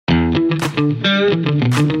You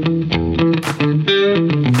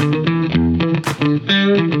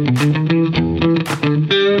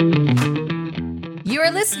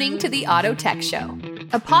are listening to The Auto Tech Show,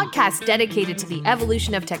 a podcast dedicated to the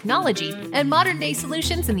evolution of technology and modern-day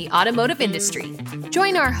solutions in the automotive industry.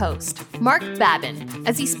 Join our host, Mark Babin,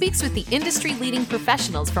 as he speaks with the industry-leading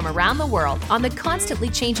professionals from around the world on the constantly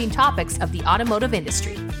changing topics of the automotive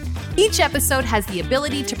industry. Each episode has the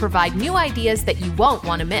ability to provide new ideas that you won't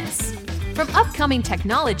want to miss, from upcoming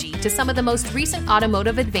technology to some of the most recent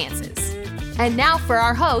automotive advances. And now for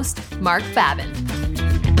our host, Mark Babin.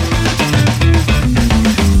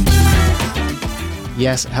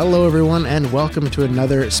 Yes, hello everyone, and welcome to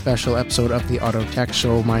another special episode of the Auto Tech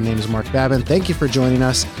Show. My name is Mark Babin. Thank you for joining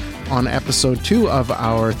us on episode 2 of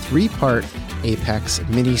our 3-part Apex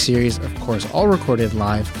mini-series, of course, all recorded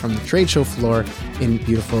live from the trade show floor in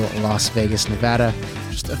beautiful Las Vegas, Nevada,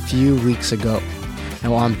 just a few weeks ago.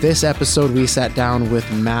 Now, on this episode, we sat down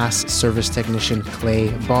with mass service technician Clay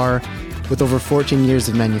Barr, with over 14 years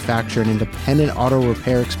of manufacturer and independent auto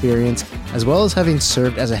repair experience, as well as having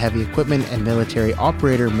served as a heavy equipment and military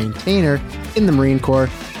operator maintainer in the Marine Corps.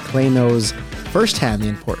 Clay knows firsthand the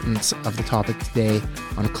importance of the topic today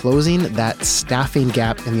on closing that staffing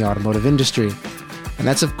gap in the automotive industry. And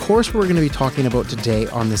that's, of course, what we're going to be talking about today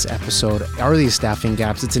on this episode, are these staffing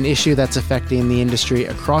gaps. It's an issue that's affecting the industry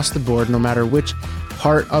across the board, no matter which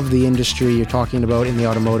part of the industry you're talking about in the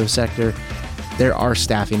automotive sector. There are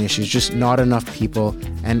staffing issues, just not enough people,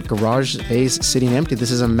 and garage bays sitting empty. This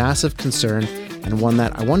is a massive concern, and one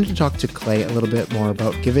that I wanted to talk to Clay a little bit more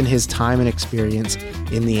about, given his time and experience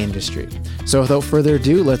in the industry. So without further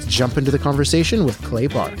ado, let's jump into the conversation with Clay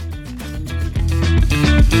Barr.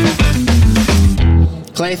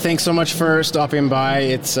 Clay, thanks so much for stopping by.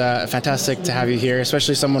 It's fantastic to have you here,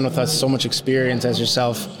 especially someone with so much experience as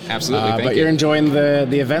yourself. Absolutely, thank but you. You're enjoying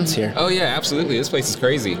the events here. Oh yeah, absolutely. This place is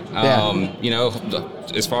crazy.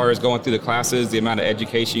 As far as going through the classes, the amount of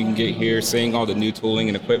education you can get here, seeing all the new tooling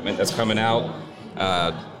and equipment that's coming out,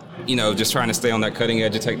 just trying to stay on that cutting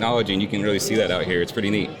edge of technology, and you can really see that out here. It's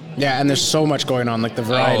pretty neat. Yeah, and there's so much going on, like the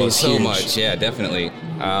variety is so huge. much, yeah, definitely.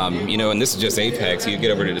 And this is just Apex. You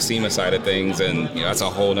get over to the SEMA side of things, and that's a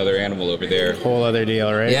whole other animal over there. Whole other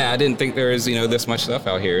deal, right? Yeah, I didn't think there was, this much stuff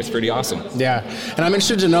out here. It's pretty awesome. Yeah, and I'm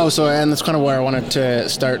interested to know, and that's kind of where I wanted to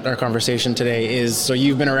start our conversation today is, so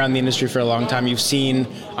you've been around the industry for a long time. You've seen,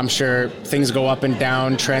 I'm sure, things go up and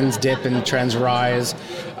down, trends dip and trends rise.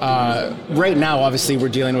 Right now, obviously, we're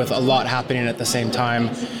dealing with a lot happening at the same time.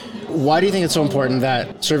 Why do you think it's so important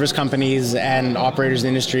that service companies and operators in the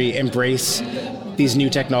industry embrace these new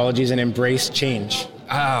technologies and embrace change?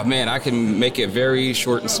 Man, I can make it very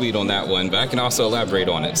short and sweet on that one, but I can also elaborate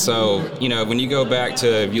on it. So, when you go back to,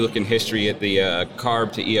 if you look in history at the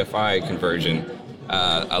CARB to EFI conversion,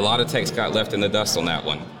 a lot of techs got left in the dust on that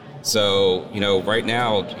one. So, right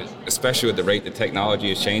now, especially with the rate that technology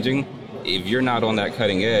is changing, if you're not on that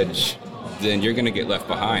cutting edge, then you're going to get left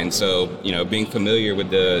behind. So, being familiar with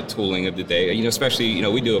the tooling of the day, especially,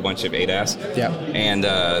 we do a bunch of ADAS. Yeah. And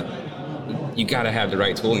you got to have the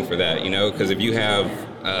right tooling for that, because if you have,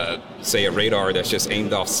 say, a radar that's just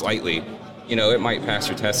aimed off slightly, it might pass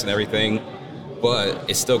your tests and everything, but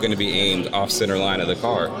it's still going to be aimed off center line of the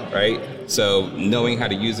car, right? So knowing how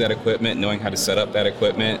to use that equipment, knowing how to set up that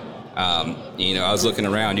equipment, I was looking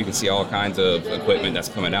around, you can see all kinds of equipment that's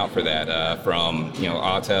coming out for that, from,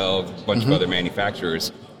 Autel, a bunch of other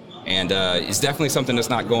manufacturers. And it's definitely something that's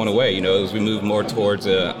not going away. As we move more towards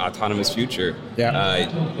an autonomous future, you're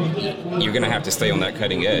going to have to stay on that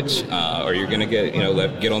cutting edge, or you're going to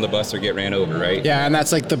get on the bus or get ran over, right? Yeah, and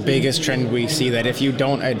that's like the biggest trend we see, that if you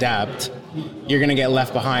don't adapt, you're going to get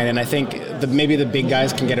left behind. And I think maybe the big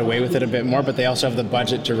guys can get away with it a bit more, but they also have the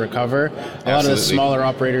budget to recover. A lot of the smaller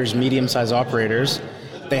operators, medium-sized operators,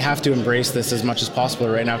 they have to embrace this as much as possible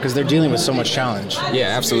right now because they're dealing with so much challenge.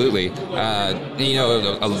 Yeah, absolutely. A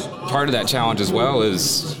part of that challenge as well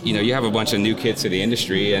is, you have a bunch of new kids to the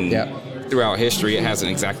industry, and throughout history, it hasn't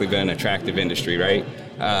exactly been an attractive industry, right?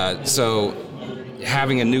 So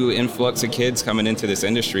having a new influx of kids coming into this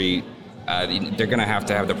industry, they're going to have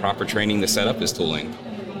the proper training to set up this tooling,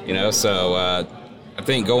 So I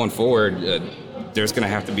think going forward, there's going to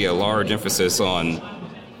have to be a large emphasis on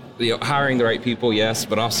hiring the right people, yes,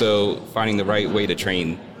 but also finding the right way to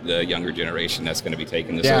train the younger generation that's going to be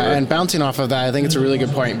taking this over. Yeah, and bouncing off of that, I think it's a really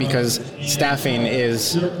good point because staffing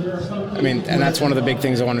is, and that's one of the big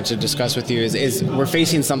things I wanted to discuss with you is we're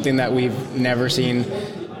facing something that we've never seen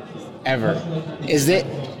ever. Is it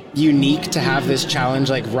unique to have this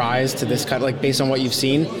challenge rise to this cut, based on what you've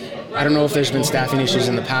seen? I don't know if there's been staffing issues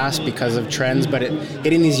in the past because of trends, but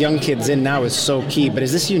getting these young kids in now is so key. But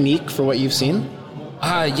is this unique for what you've seen?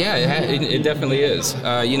 Yeah, it definitely is.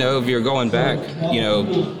 If you're going back,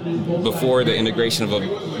 before the integration of,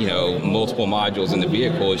 multiple modules in the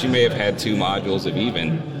vehicles, you may have had 2 modules of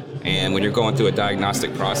even. And when you're going through a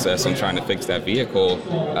diagnostic process and trying to fix that vehicle,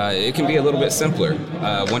 it can be a little bit simpler.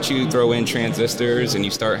 Once you throw in transistors and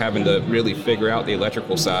you start having to really figure out the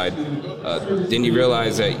electrical side, then you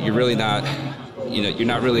realize that you're really not, you're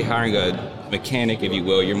not really hiring a mechanic, if you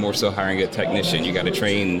will. You're more so hiring a technician. You got to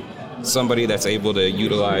train somebody that's able to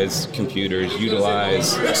utilize computers,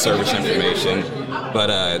 utilize service information.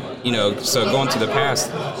 But, so going to the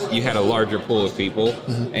past, you had a larger pool of people.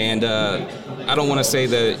 Mm-hmm. And I don't want to say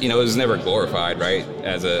that, it was never glorified, right,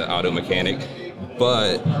 as an auto mechanic.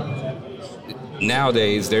 But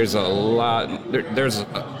nowadays, there's a lot, there's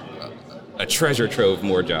a treasure trove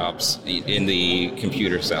more jobs in the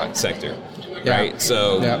computer sector. Yeah. Right,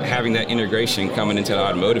 so having that integration coming into the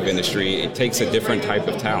automotive industry, it takes a different type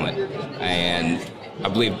of talent, and I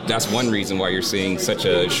believe that's one reason why you're seeing such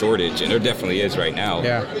a shortage, and there definitely is right now.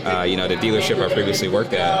 Yeah. The dealership I previously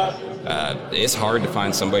worked at, it's hard to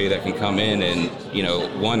find somebody that can come in and,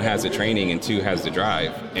 1 has the training and 2 has the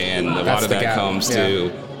drive, and a lot of that comes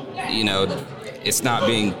to, it's not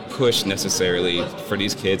being pushed necessarily for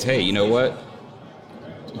these kids. Hey, you know what?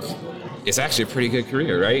 It's actually a pretty good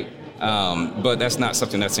career, right? But that's not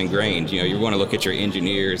something that's ingrained. You want to look at your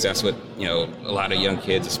engineers. That's what, a lot of young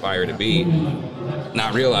kids aspire to be.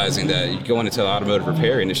 Not realizing that going into the automotive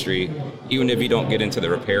repair industry, even if you don't get into the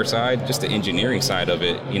repair side, just the engineering side of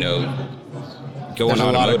it, There's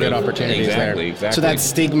a lot of good opportunities there. Exactly. So that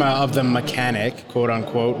stigma of the mechanic, quote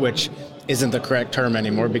unquote, which isn't the correct term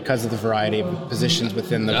anymore because of the variety of positions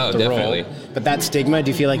within the role. But that stigma, do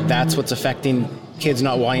you feel like that's what's affecting kids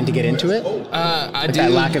not wanting to get into it? I do.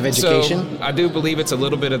 That lack of education? So I do believe it's a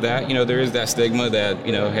little bit of that. There is that stigma that,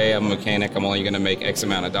 hey, I'm a mechanic, I'm only going to make X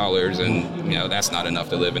amount of dollars, and, that's not enough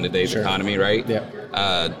to live in today's economy, right?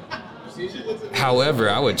 Yeah. However,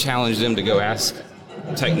 I would challenge them to go ask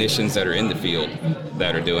technicians that are in the field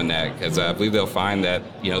that are doing that, because I believe they'll find that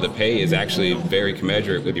the pay is actually very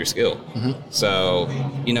commensurate with your skill. Mm-hmm. So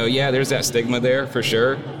there's that stigma there for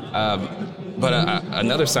sure, but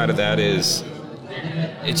another side of that is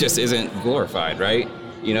it just isn't glorified, right?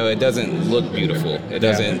 It doesn't look beautiful, it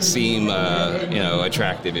doesn't seem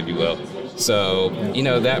attractive, if you will. So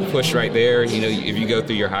that push right there, if you go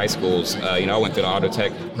through your high schools, I went through the auto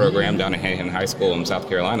tech program down at Hanahan High School in South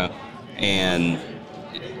Carolina, and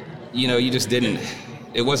you just didn't,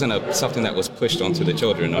 it wasn't something that was pushed onto the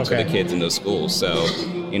children, onto the kids in those schools. So,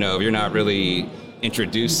 if you're not really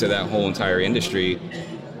introduced to that whole entire industry,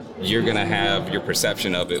 you're going to have your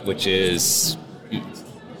perception of it, which is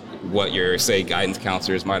what your, say, guidance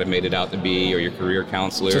counselors might have made it out to be, or your career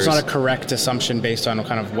counselors. So it's not a correct assumption based on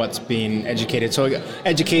kind of what's being educated. So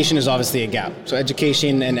education is obviously a gap. So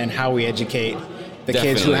education and how we educate the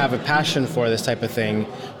kids who have a passion for this type of thing,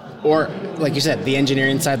 or like you said, the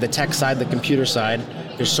engineering side, the tech side, the computer side,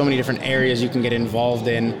 there's so many different areas you can get involved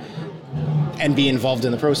in and be involved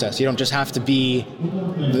in the process. You don't just have to be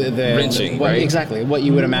the wrenching, right? Exactly, what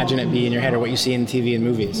you would imagine it be in your head or what you see in TV and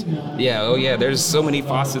movies. Yeah, there's so many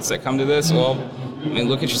facets that come to this. Well,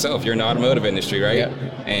 look at yourself. You're in the automotive industry, right? Yeah.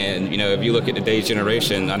 And, if you look at today's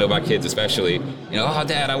generation, I know my kids especially, oh,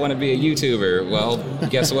 Dad, I want to be a YouTuber. Well,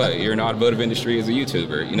 guess what? You're in the automotive industry as a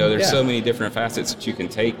YouTuber. There's so many different facets that you can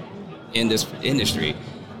take in this industry.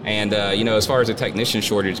 And, as far as the technician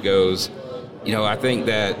shortage goes, I think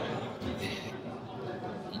that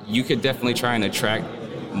you could definitely try and attract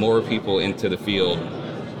more people into the field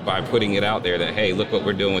by putting it out there that, hey, look what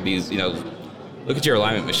we're doing with these, look at your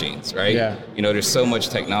alignment machines, right? Yeah. There's so much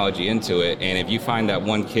technology into it, and if you find that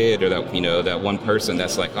one kid or that, that one person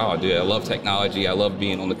that's like, oh, dude, I love technology, I love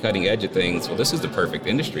being on the cutting edge of things, well, this is the perfect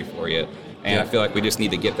industry for you. And I feel like we just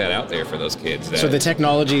need to get that out there for those kids. So the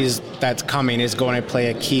technologies that's coming is going to play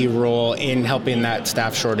a key role in helping that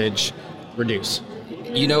staff shortage reduce.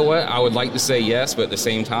 You know what? I would like to say yes, but at the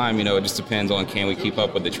same time, it just depends on, can we keep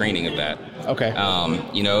up with the training of that? Okay.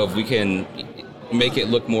 If we can make it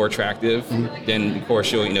look more attractive, then of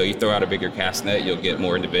course you throw out a bigger cast net, you'll get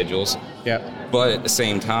more individuals. Yeah. But at the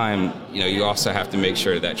same time, you also have to make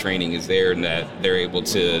sure that training is there and that they're able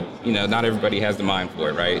to, not everybody has the mind for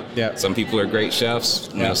it, right? Yeah. Some people are great chefs,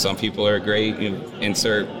 some people are great,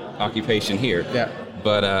 insert occupation here. Yeah.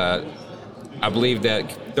 But I believe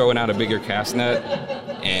that throwing out a bigger cast net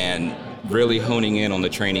and really honing in on the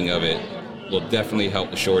training of it will definitely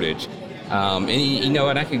help the shortage. And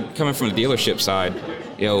I can, coming from the dealership side,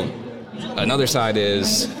 another side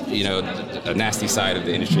is, a nasty side of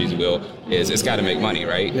the industry, as will, is it's got to make money,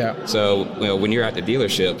 right? Yeah. So, when you're at the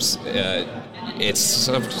dealerships, it's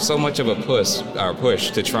so much of a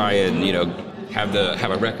push to try and, have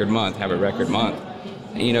a record month.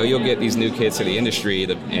 You'll get these new kids to the industry,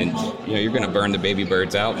 and you're going to burn the baby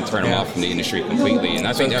birds out and turn them off from the industry completely. And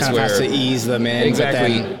I think that's where has to ease them in.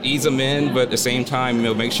 Exactly, ease them in, but at the same time,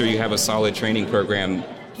 make sure you have a solid training program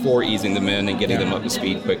for easing them in and getting them up to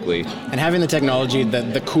speed quickly. And having the technology,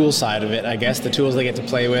 the cool side of it, I guess, the tools they get to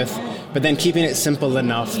play with, but then keeping it simple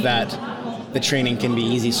enough that the training can be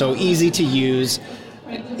easy. So easy to use,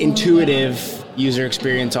 intuitive user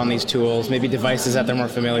experience on these tools, maybe devices that they're more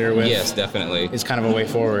familiar with. Yes, definitely. Is kind of a way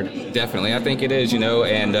forward. Definitely. I think it is,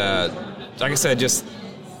 and like I said, just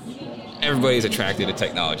everybody's attracted to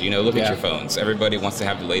technology. Look at your phones. Everybody wants to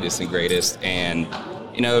have the latest and greatest, and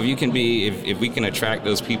if we can attract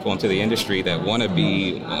those people into the industry that want to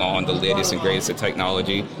be on the latest and greatest of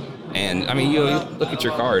technology, and look at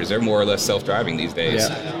your cars, they're more or less self-driving these days.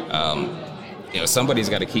 Somebody's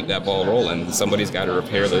got to keep that ball rolling. Somebody's got to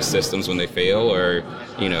repair those systems when they fail, or,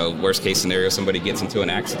 worst case scenario, somebody gets into an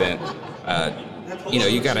accident.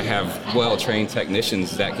 You got to have well-trained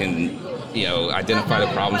technicians that can, identify the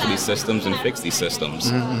problems with these systems and fix these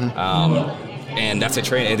systems. And that's a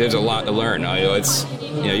training. There's a lot to learn.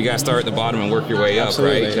 You got to start at the bottom and work your way up,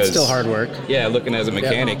 right? It's still hard work. Yeah, looking as a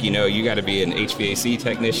mechanic, you got to be an HVAC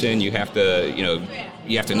technician. You have to,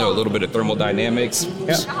 you have to know a little bit of thermodynamics.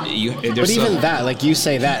 Yeah. But even that, like you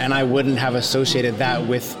say that, and I wouldn't have associated that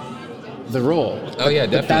with the role. Oh yeah,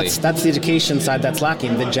 definitely. But that's the education side that's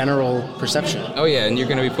lacking, the general perception. Oh yeah, and you're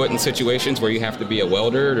going to be put in situations where you have to be a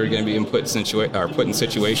welder, or you're going to be put in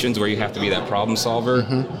situations where you have to be that problem solver.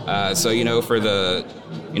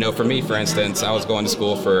 For me, for instance, I was going to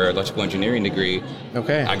school for an electrical engineering degree.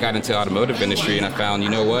 Okay. I got into the automotive industry, and I found,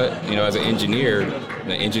 as an engineer,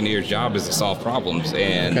 the engineer's job is to solve problems,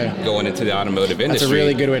 and going into the automotive industry. That's a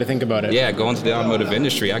really good way to think about it. Yeah, going to the automotive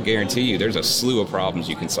industry, I guarantee you, there's a slew of problems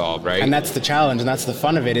you can solve, right? And that's the challenge, and that's the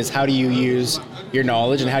fun of it, is how do you use your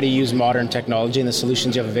knowledge and how do you use modern technology and the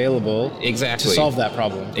solutions you have available to solve that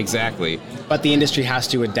problem. Exactly. But the industry has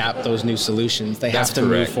to adapt those new solutions. They have to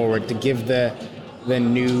move forward to give the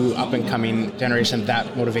new up-and-coming generation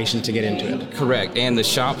that motivation to get into it. Correct. And the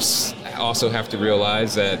shops also have to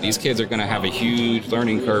realize that these kids are going to have a huge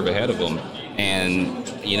learning curve ahead of them. And,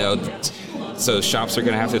 so shops are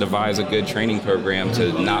going to have to devise a good training program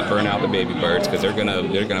to not burn out the baby birds, because they're going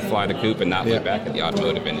to fly the coop and not look back at the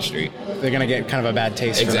automotive industry. They're going to get kind of a bad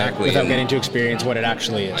taste exactly without getting to experience what it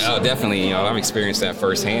actually is. Oh, definitely. I've experienced that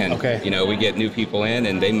firsthand. Okay. We get new people in,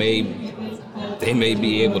 and they may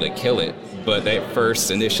be able to kill it, but that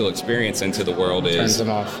first initial experience into the world turns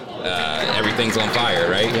them off. Everything's on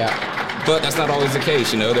fire, right? Yeah. But that's not always the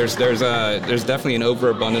case. There's definitely an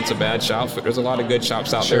overabundance of bad shops, but there's a lot of good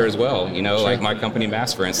shops out there as well. Like my company,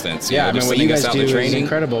 Mass, for instance. What you guys do is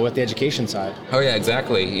incredible with the education side. Oh yeah,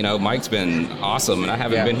 exactly. Mike's been awesome, and I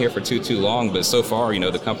haven't been here for too long, but so far,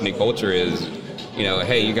 the company culture is,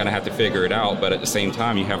 hey, you're gonna have to figure it out, but at the same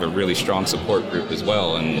time, you have a really strong support group as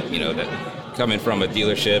well, and that coming from a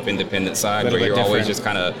dealership, independent side, where you're always just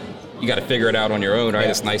kind of, you got to figure it out on your own, right?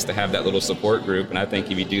 It's nice to have that little support group, and I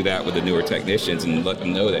think if you do that with the newer technicians and let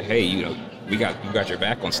them know that, hey, you got your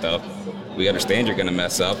back on stuff. We understand you're going to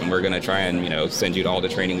mess up, and we're going to try and send you to all the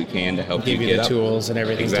training we can to help you get the up. Tools and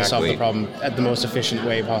everything to solve the problem at the most efficient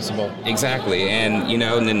way possible. Exactly, and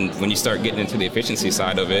and then when you start getting into the efficiency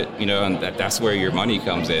side of it, and that's where your money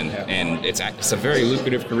comes in, and it's a very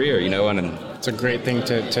lucrative career, and it's a great thing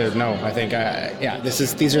to know. I think,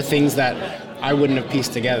 these are things that I wouldn't have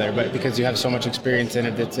pieced together, but because you have so much experience in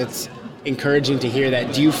it, it's encouraging to hear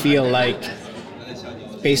that. Do you feel like,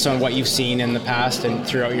 based on what you've seen in the past and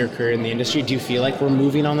throughout your career in the industry, do you feel like we're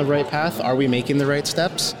moving on the right path? Are we making the right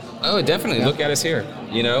steps? Oh, definitely. Look at us here.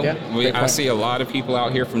 I see a lot of people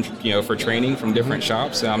out here from for training from different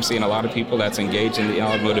shops. I'm seeing a lot of people that's engaged in the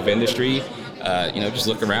automotive industry. Just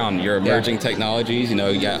look around. Your emerging technologies.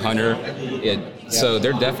 You got Hunter. So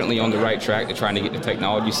they're definitely on the right track to trying to get the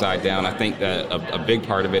technology side down. I think that a big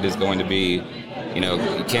part of it is going to be,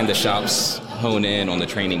 can the shops hone in on the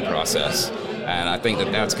training process? And I think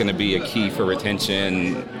that's going to be a key for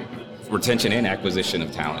retention and acquisition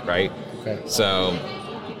of talent, right? Okay. So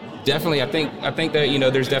definitely, I think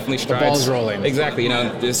that there's definitely strides. The ball's rolling. Exactly.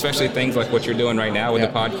 Especially things like what you're doing right now with the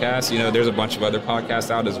podcast. There's a bunch of other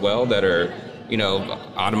podcasts out as well that are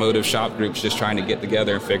automotive shop groups just trying to get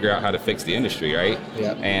together and figure out how to fix the industry, right?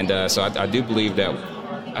 Yeah. And so I do believe that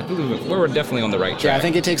I believe we're definitely on the right track. Yeah, I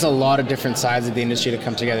think it takes a lot of different sides of the industry to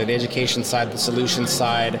come together. The education side, the solution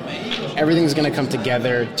side, everything's going to come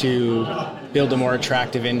together to build a more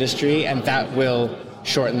attractive industry, and that will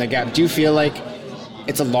shorten the gap. Do you feel like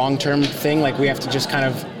it's a long-term thing? Like we have to just kind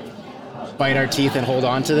of bite our teeth and hold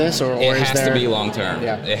on to this, or it is has there... to be long-term.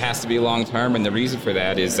 Yeah. It has to be long-term, and the reason for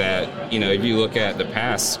that is that, if you look at the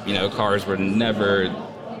past, cars were never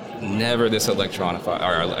this electrified.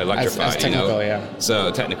 As technical, yeah.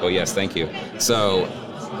 So technical, yes, thank you. So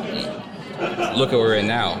look at where we're in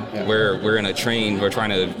now. Yeah. We're in a train. We're trying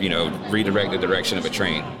to redirect the direction of a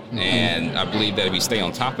train, and I believe that if you stay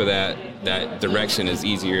on top of that direction is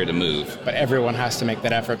easier to move. But everyone has to make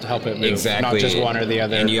that effort to help it move, exactly. Not just one or the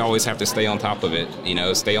other. And you always have to stay on top of it.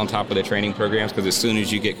 Stay on top of the training programs, because as soon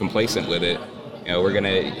as you get complacent with it, we're going to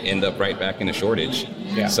end up right back in a shortage.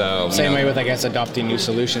 Yeah. So same way with, I guess, adopting new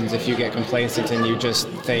solutions. If you get complacent and you just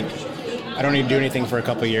think, I don't need to do anything for a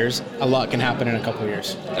couple of years, a lot can happen in a couple of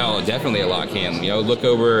years. Oh, definitely a lot can. Look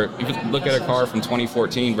at a car from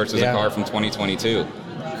 2014 versus a car from 2022.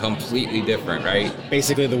 Completely different, right?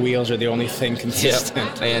 Basically, the wheels are the only thing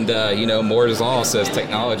consistent. Yep. And, Moore's Law says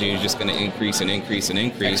technology is just going to increase and increase and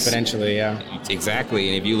increase. Exponentially, yeah. Exactly.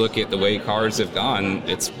 And if you look at the way cars have gone,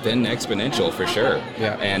 it's been exponential for sure.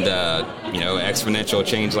 Yeah. And, exponential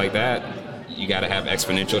change like that, you got to have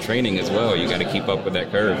exponential training as well. You got to keep up with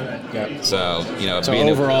that curve. Yeah. So, So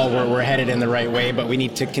overall, we're headed in the right way, but we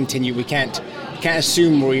need to continue. We can't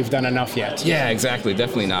assume we've done enough yet. Yeah, exactly.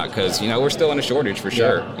 Definitely not, because we're still in a shortage for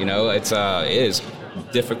sure. Yeah. It is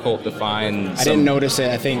difficult to find. I didn't notice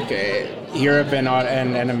it. I think Europe and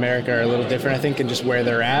America are a little different, I think, in just where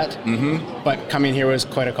they're at. Mm-hmm. But coming here was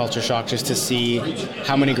quite a culture shock just to see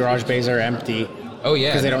how many garage bays are empty. Oh, yeah.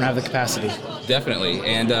 Because they don't have the capacity. Definitely.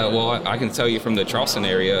 And, I can tell you from the Charleston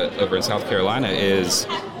area over in South Carolina is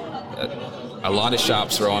a lot of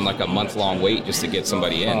shops are on like a month-long wait just to get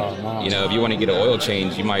somebody in. Oh, wow. If you want to get an oil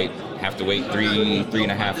change, you might have to wait 3.5 weeks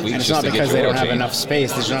and it's just not to get your oil change. because they don't have enough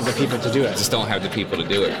space. They just don't have the people to do it. Just don't have the people to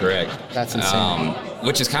do it, correct. That's insane.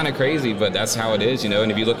 Which is kind of crazy, but that's how it is,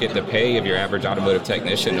 And if you look at the pay of your average automotive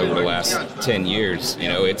technician over the last 10 years,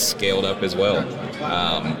 it's scaled up as well.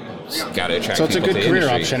 Got to attract so it's a people good to career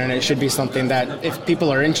industry. option, and it should be something that if people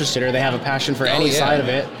are interested or they have a passion for any side of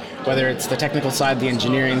it, whether it's the technical side, the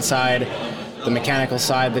engineering side, the mechanical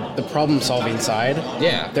side, the problem-solving side,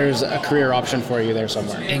 there's a career option for you there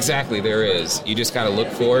somewhere. Exactly, there is. You just got to look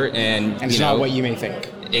for it, and it's not what you may think.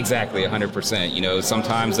 Exactly, 100%.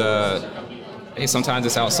 Sometimes sometimes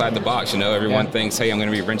it's outside the box. Everyone thinks, hey, I'm going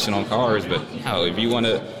to be wrenching on cars, but no, if you want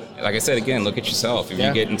to, like I said again, look at yourself. If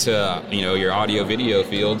you get into your audio video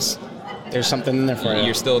fields, there's something in there for you.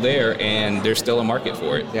 You're still there, and there's still a market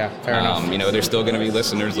for it. Yeah, fair enough. There's still going to be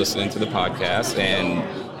listeners listening to the podcast, and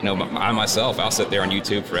I myself, I'll sit there on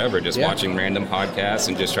YouTube forever just watching random podcasts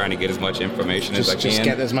and just trying to get as much information as I can. Just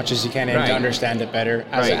get as much as you can in to understand it better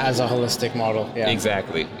as a holistic model. Yeah.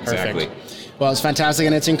 Exactly. Perfect. Well, it's fantastic,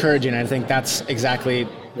 and it's encouraging. I think that's exactly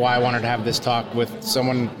why I wanted to have this talk with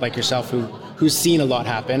someone like yourself who's seen a lot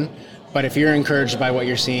happen. But if you're encouraged by what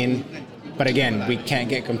you're seeing, but again, we can't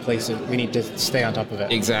get complacent. We need to stay on top of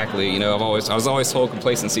it. Exactly. I was always told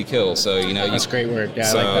complacency kills. So that's a great word. Yeah,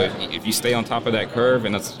 so I like that. If you stay on top of that curve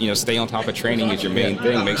and stay on top of training is your main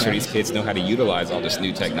thing. Make sure these kids know how to utilize all this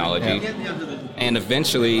new technology. And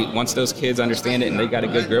eventually, once those kids understand it and they got a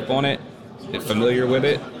good grip on it, they're familiar with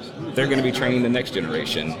it, they're going to be training the next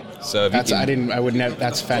generation. So if that's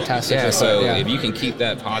fantastic. Yeah. If you can keep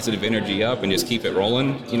that positive energy up and just keep it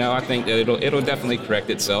rolling, I think that it'll definitely correct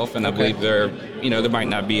itself. And I believe there might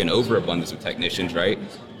not be an overabundance of technicians, right?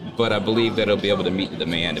 But I believe that it'll be able to meet the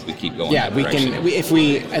demand if we keep going. Yeah, we can.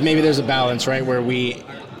 And maybe there's a balance, right, where we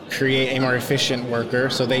create a more efficient worker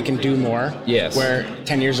so they can do more. Yes. Where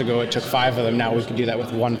 10 years ago it took 5 of them, now we can do that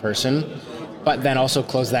with 1 person. But then also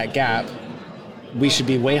close that gap. We should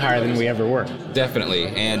be way higher than we ever were. Definitely.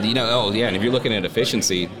 And, and if you're looking at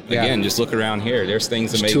efficiency, again, just look around here. There's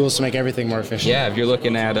things There's tools to make everything more efficient. Yeah, if you're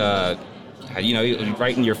looking at,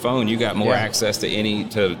 right in your phone, you got more access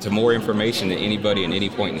to more information than anybody in any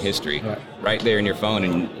point in history. Right there in your phone,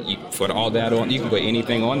 and you put all that on, you can put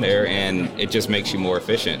anything on there, and it just makes you more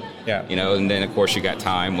efficient. Yeah. And then, of course, you got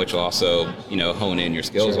time, which will also, hone in your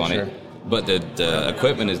skills on it. But the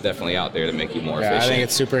equipment is definitely out there to make you more efficient. I think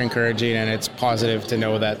it's super encouraging, and it's positive to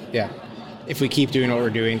know that, if we keep doing what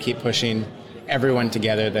we're doing, keep pushing everyone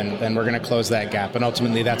together, then we're going to close that gap. And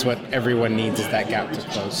ultimately, that's what everyone needs, is that gap to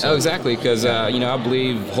close. So. Oh, exactly, because, I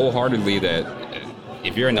believe wholeheartely that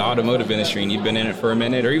if you're in the automotive industry and you've been in it for a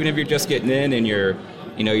minute, or even if you're just getting in and you're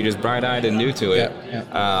just bright-eyed and new to it,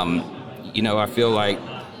 I feel like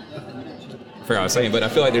forgot what I was saying, but I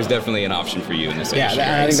feel like there's definitely an option for you in this industry.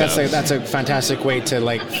 Yeah, I think that's a fantastic way to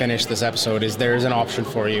like finish this episode. Is there's an option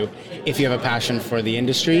for you if you have a passion for the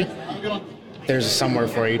industry. There's somewhere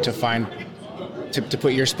for you to find to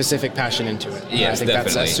put your specific passion into it. Yes, I think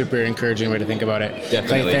definitely. That's a super encouraging way to think about it.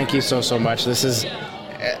 Definitely. Thank you so much. This is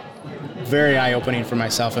very eye-opening for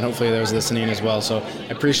myself, and hopefully those listening as well. So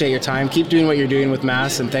I appreciate your time. Keep doing what you're doing with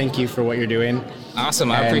Mass, and thank you for what you're doing.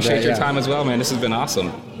 Awesome. I appreciate your time as well, man. This has been awesome.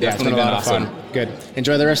 Yeah, it's been a lot of fun. Good.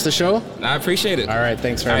 Enjoy the rest of the show. I appreciate it. All right.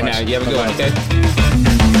 Thanks very much. All right, now, you have a good one, okay?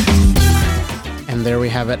 And there we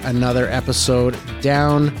have it. Another episode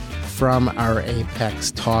down from our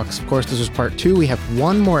Apex Talks. Of course, this was part 2. We have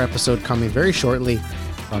one more episode coming very shortly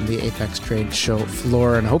on the Apex Trade Show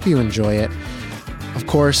floor, and I hope you enjoy it. Of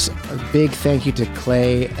course, a big thank you to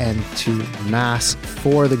Clay and to Mass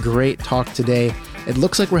for the great talk today. It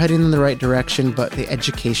looks like we're heading in the right direction, but the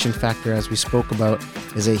education factor, as we spoke about,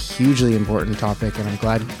 is a hugely important topic, and I'm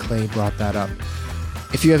glad Clay brought that up.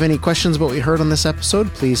 If you have any questions about what we heard on this episode,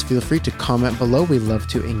 please feel free to comment below. We'd love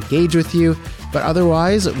to engage with you. But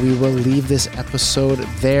otherwise, we will leave this episode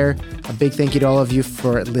there. A big thank you to all of you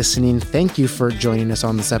for listening. Thank you for joining us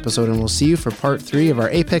on this episode, and we'll see you for part 3 of our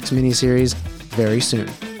Apex miniseries very soon.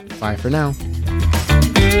 Bye for now.